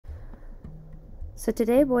So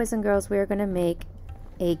today, boys and girls, we are going to make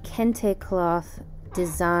a Kente cloth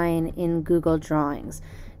design in Google Drawings.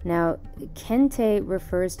 Now, Kente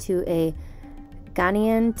refers to a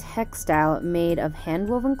Ghanaian textile made of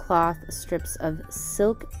hand-woven cloth, strips of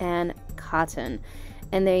silk and cotton,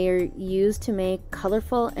 and they are used to make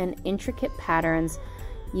colorful and intricate patterns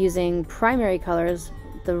using primary colors,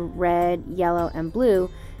 the red, yellow, and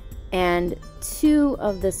blue, and two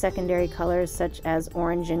of the secondary colors such as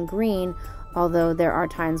orange and green, although there are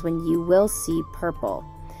times when you will see purple.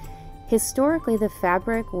 Historically, the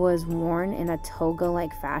fabric was worn in a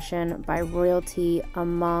toga-like fashion by royalty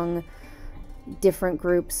among different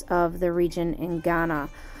groups of the region in Ghana.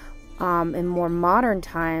 In more modern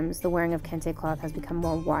times, the wearing of Kente cloth has become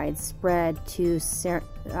more widespread to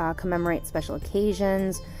commemorate special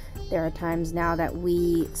occasions. There are times now that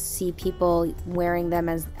we see people wearing them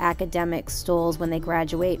as academic stoles when they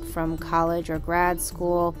graduate from college or grad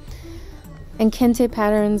school. And Kente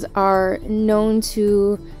patterns are known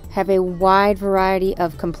to have a wide variety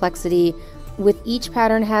of complexity, with each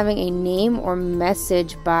pattern having a name or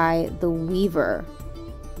message by the weaver.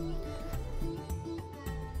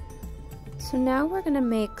 So now we're going to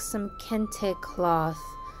make some Kente cloth,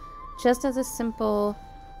 just as a simple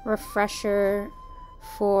refresher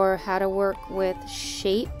for how to work with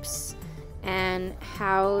shapes and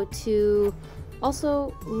how to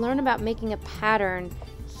also learn about making a pattern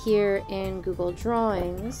here in Google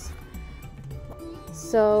Drawings.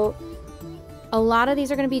 So a lot of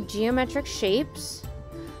these are going to be geometric shapes.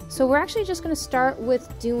 So we're actually just going to start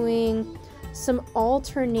with doing some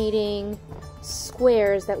alternating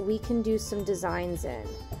squares that we can do some designs in.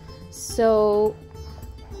 So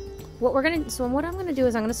what I'm going to do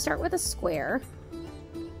is I'm going to start with a square,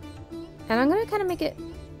 and I'm going to kind of make it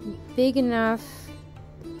big enough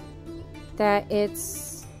that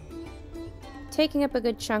it's taking up a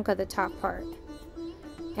good chunk of the top part.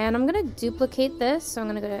 And I'm going to duplicate this, so I'm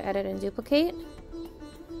going to go to Edit and Duplicate.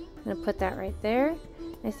 I'm going to put that right there.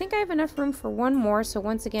 I think I have enough room for one more, so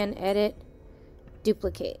once again, Edit,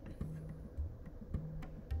 Duplicate.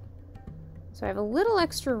 So I have a little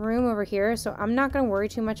extra room over here, so I'm not going to worry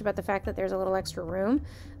too much about the fact that there's a little extra room.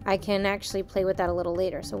 I can actually play with that a little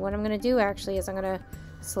later. So what I'm going to do actually is I'm going to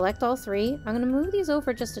select all three. I'm going to move these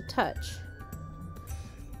over just a touch,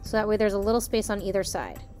 so that way there's a little space on either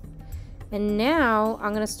side. And now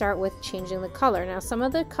I'm going to start with changing the color. Now, some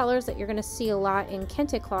of the colors that you're going to see a lot in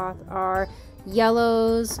Kente cloth are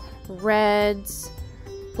yellows, reds,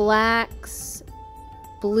 blacks,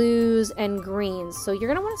 blues, and greens. So you're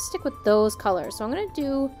going to want to stick with those colors. So I'm going to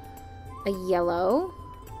do a yellow.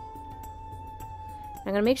 I'm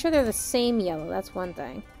going to make sure they're the same yellow. That's one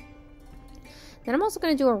thing. Then I'm also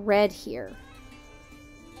going to do a red here.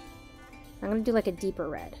 I'm going to do like a deeper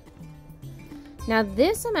red. Now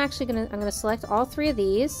this, I'm going to select all three of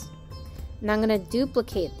these, and I'm going to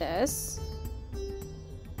duplicate this.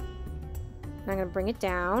 And I'm going to bring it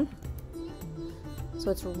down so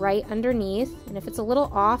it's right underneath, and if it's a little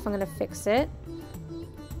off, I'm going to fix it.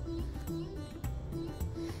 And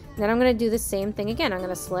then I'm going to do the same thing again. I'm going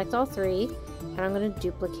to select all three, and I'm going to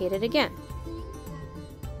duplicate it again.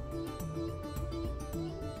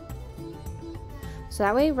 So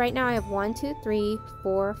that way, right now I have 1, 2, 3,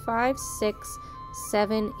 4, 5, 6,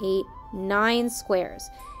 7, 8, 9 squares.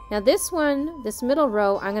 Now this one, this middle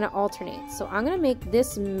row, I'm going to alternate. So I'm going to make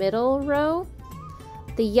this middle row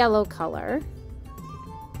the yellow color.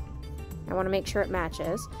 I want to make sure it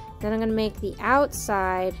matches. Then I'm going to make the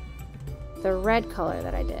outside the red color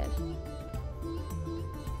that I did.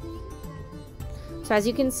 So as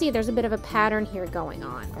you can see, there's a bit of a pattern here going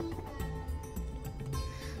on.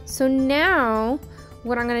 So now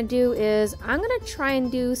what I'm going to do is I'm going to try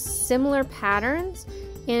and do similar patterns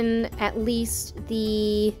in at least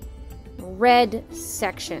the red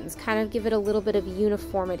sections, kind of give it a little bit of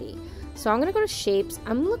uniformity. So I'm going to go to shapes.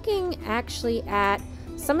 I'm looking actually at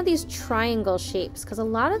some of these triangle shapes, because a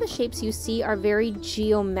lot of the shapes you see are very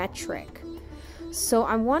geometric. So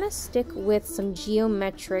I want to stick with some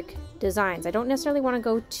geometric designs. I don't necessarily want to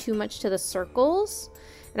go too much to the circles,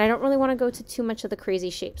 and I don't really want to go to too much of the crazy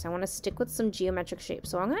shapes. I want to stick with some geometric shapes.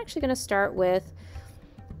 So I'm actually going to start with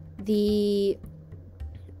the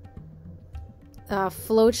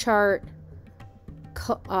flowchart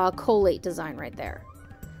collate design right there.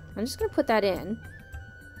 I'm just going to put that in.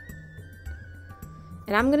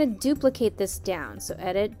 And I'm going to duplicate this down. So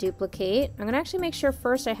Edit, Duplicate. I'm going to actually make sure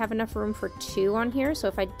first I have enough room for 2 on here. So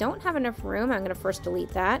if I don't have enough room, I'm going to first delete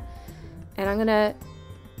that. And I'm going to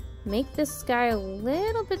make this guy a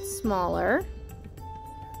little bit smaller.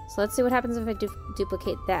 So let's see what happens if I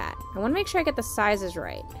duplicate that. I want to make sure I get the sizes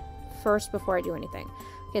right first before I do anything.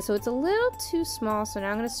 Okay, so it's a little too small, so now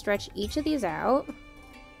I'm going to stretch each of these out.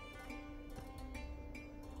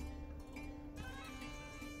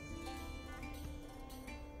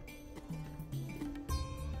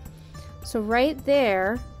 So right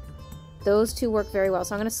there, those two work very well.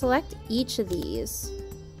 So I'm going to select each of these,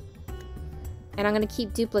 and I'm going to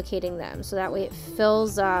keep duplicating them so that way it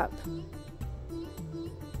fills up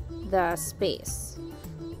the space.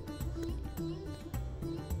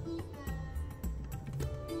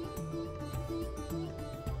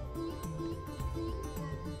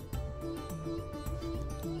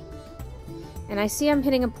 And I see I'm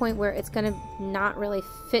hitting a point where it's going to not really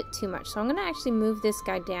fit too much. So I'm going to actually move this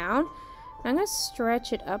guy down. I'm going to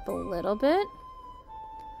stretch it up a little bit.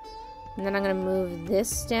 And then I'm going to move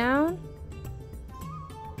this down.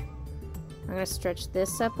 I'm going to stretch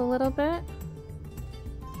this up a little bit.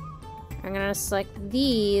 I'm going to select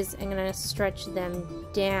these and I'm going to stretch them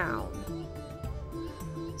down.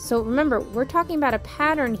 So remember, we're talking about a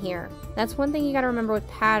pattern here. That's one thing you got to remember with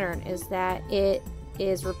pattern, is that it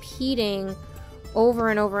is repeating over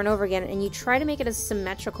and over and over again, and you try to make it as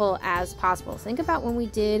symmetrical as possible. Think about when we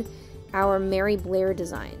did our Mary Blair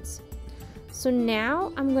designs. So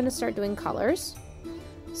now I'm going to start doing colors.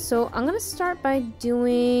 So I'm going to start by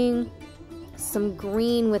doing some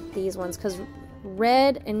green with these ones, because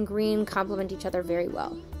red and green complement each other very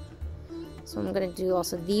well. So I'm going to do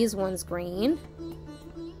also these ones green.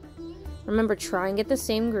 Remember, try and get the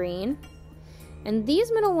same green. And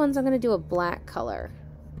these middle ones I'm going to do a black color.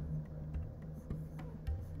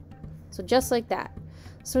 So just like that.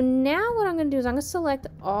 So now what I'm going to do is I'm going to select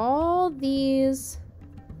all these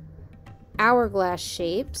hourglass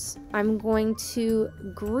shapes. I'm going to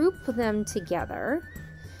group them together.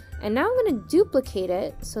 And now I'm going to duplicate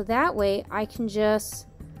it so that way I can just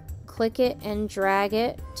click it and drag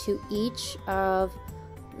it to each of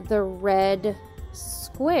the red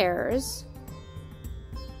squares.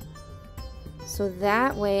 So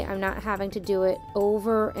that way I'm not having to do it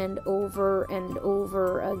over and over and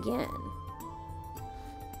over again.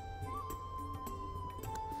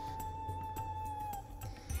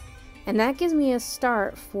 And that gives me a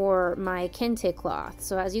start for my Kente cloth.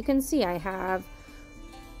 So as you can see, I have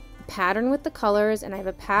a pattern with the colors and I have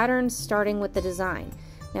a pattern starting with the design.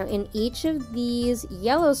 Now in each of these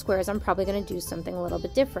yellow squares, I'm probably going to do something a little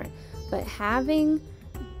bit different. But having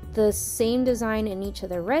the same design in each of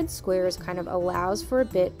the red squares kind of allows for a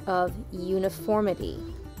bit of uniformity.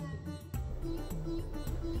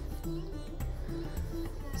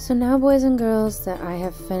 So now, boys and girls, that I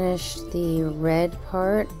have finished the red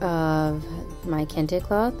part of my Kente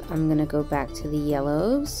cloth, I'm going to go back to the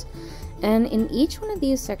yellows. And in each one of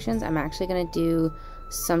these sections, I'm actually going to do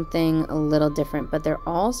something a little different, but they're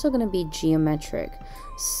also going to be geometric.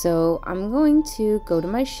 So I'm going to go to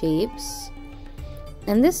my shapes.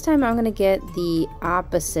 And this time I'm going to get the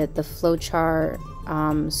opposite, the flowchart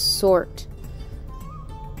sort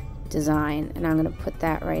design. And I'm going to put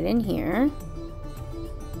that right in here.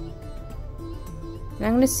 And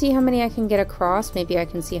I'm going to see how many I can get across. Maybe I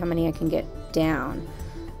can see how many I can get down.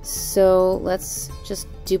 So let's just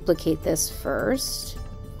duplicate this first.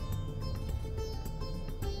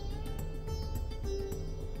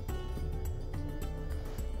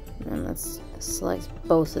 And let's select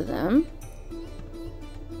both of them.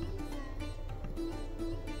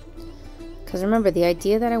 Because remember, the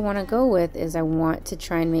idea that I want to go with is I want to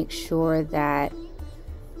try and make sure that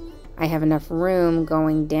I have enough room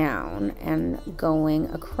going down and going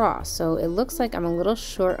across. So it looks like I'm a little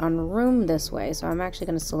short on room this way, so I'm actually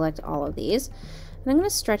going to select all of these. And I'm going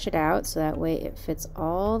to stretch it out so that way it fits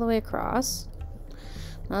all the way across.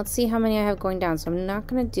 Now let's see how many I have going down. So I'm not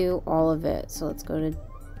going to do all of it. So let's go to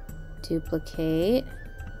duplicate.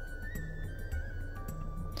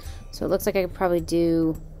 So it looks like I could probably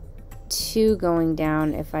do 2 going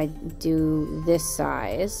down if I do this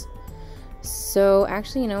size. So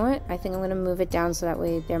actually, you know what? I think I'm going to move it down so that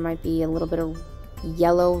way there might be a little bit of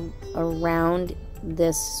yellow around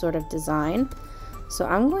this sort of design. So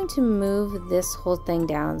I'm going to move this whole thing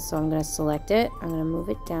down. So I'm going to select it. I'm going to move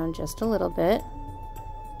it down just a little bit.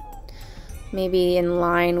 Maybe in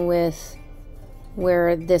line with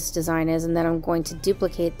where this design is. And then I'm going to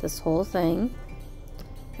duplicate this whole thing.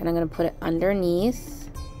 And I'm going to put it underneath.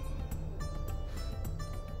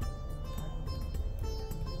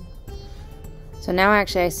 So now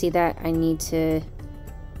actually I see that I need to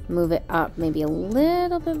move it up maybe a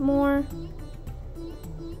little bit more.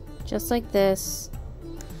 Just like this.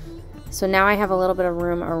 So now I have a little bit of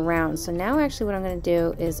room around. So now actually what I'm going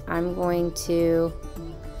to do is I'm going to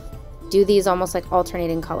do these almost like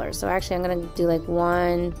alternating colors. So actually I'm going to do like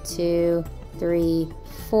 1, 2, 3,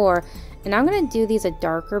 4. And I'm going to do these a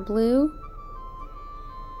darker blue.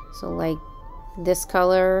 So like this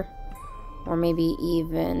color, or maybe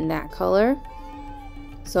even that color.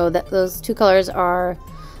 So those two colors are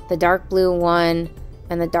the dark blue one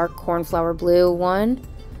and the dark cornflower blue one.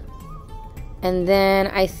 And then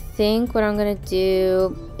I think what I'm going to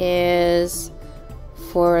do is,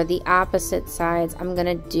 for the opposite sides, I'm going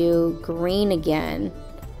to do green again.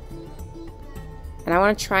 And I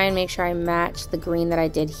want to try and make sure I match the green that I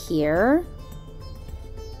did here.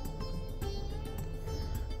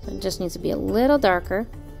 So it just needs to be a little darker.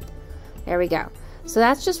 There we go. So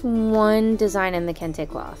that's just one design in the Kente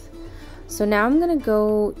cloth. So now I'm going to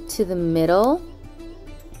go to the middle.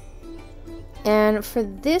 And for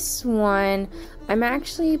this one, I'm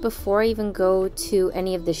actually, before I even go to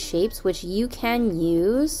any of the shapes, which you can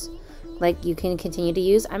use, like you can continue to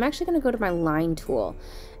use, I'm actually going to go to my line tool.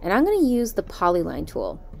 And I'm going to use the polyline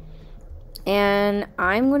tool. And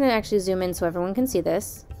I'm going to actually zoom in so everyone can see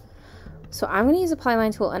this. So I'm going to use a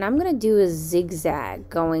polyline tool, and I'm going to do a zigzag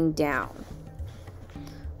going down.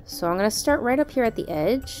 So I'm going to start right up here at the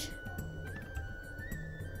edge.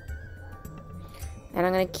 And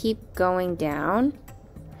I'm going to keep going down.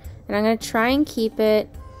 And I'm going to try and keep it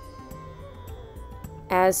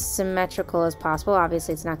as symmetrical as possible.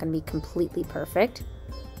 Obviously, it's not going to be completely perfect,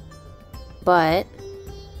 but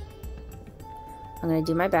I'm going to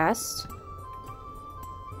do my best.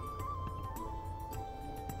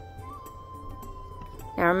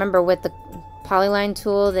 Now remember, with the polyline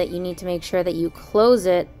tool, that you need to make sure that you close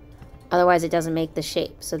it, otherwise it doesn't make the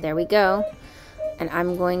shape. So there we go. And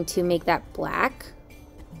I'm going to make that black.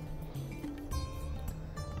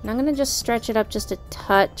 And I'm going to just stretch it up just a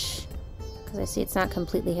touch, because I see it's not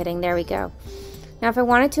completely hitting. There we go. Now if I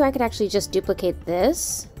wanted to, I could actually just duplicate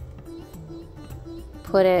this,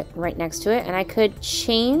 put it right next to it, and I could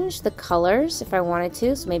change the colors if I wanted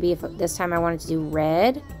to. So maybe if this time I wanted to do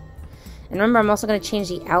red. And remember, I'm also going to change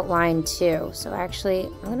the outline too. So actually,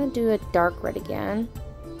 I'm going to do a dark red again.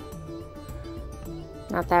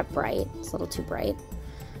 Not that bright. It's a little too bright.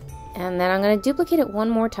 And then I'm going to duplicate it one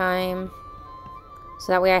more time.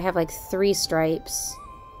 So that way I have like 3 stripes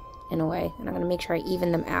in a way. And I'm going to make sure I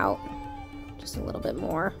even them out just a little bit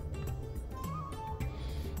more.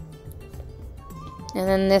 And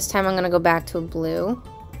then this time I'm going to go back to a blue.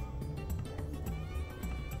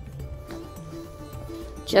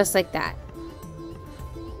 Just like that.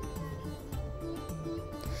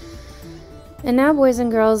 And now, boys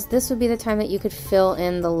and girls, this would be the time that you could fill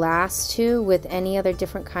in the last two with any other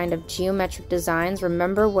different kind of geometric designs.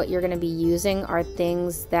 Remember, what you're going to be using are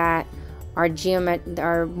things that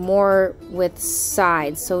are more with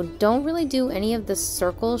sides. So don't really do any of the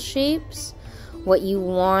circle shapes. What you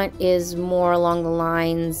want is more along the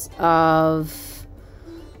lines of,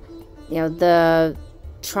 you know, the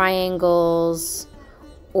triangles,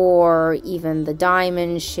 or even the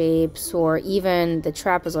diamond shapes, or even the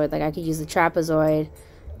trapezoid. Like I could use the trapezoid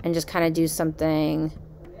and just kind of do something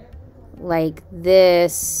like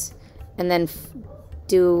this, and then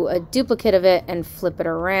do a duplicate of it and flip it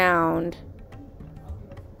around,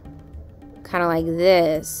 kind of like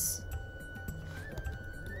this.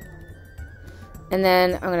 And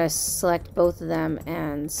then I'm going to select both of them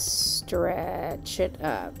and stretch it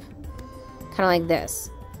up, kind of like this.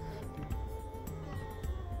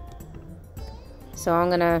 So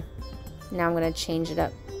I'm gonna change it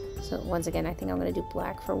up. So once again, I think I'm gonna do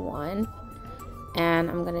black for one, and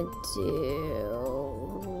I'm gonna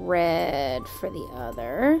do red for the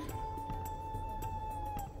other.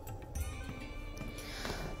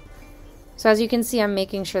 So as you can see, I'm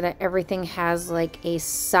making sure that everything has like a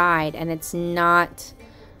side, and it's not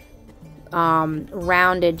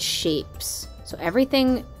rounded shapes. So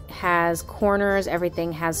everything has corners,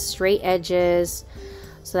 everything has straight edges.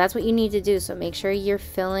 So that's what you need to do. So make sure you're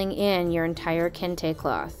filling in your entire Kente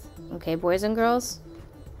cloth. Okay, boys and girls?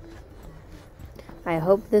 I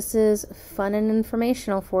hope this is fun and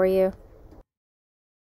informational for you.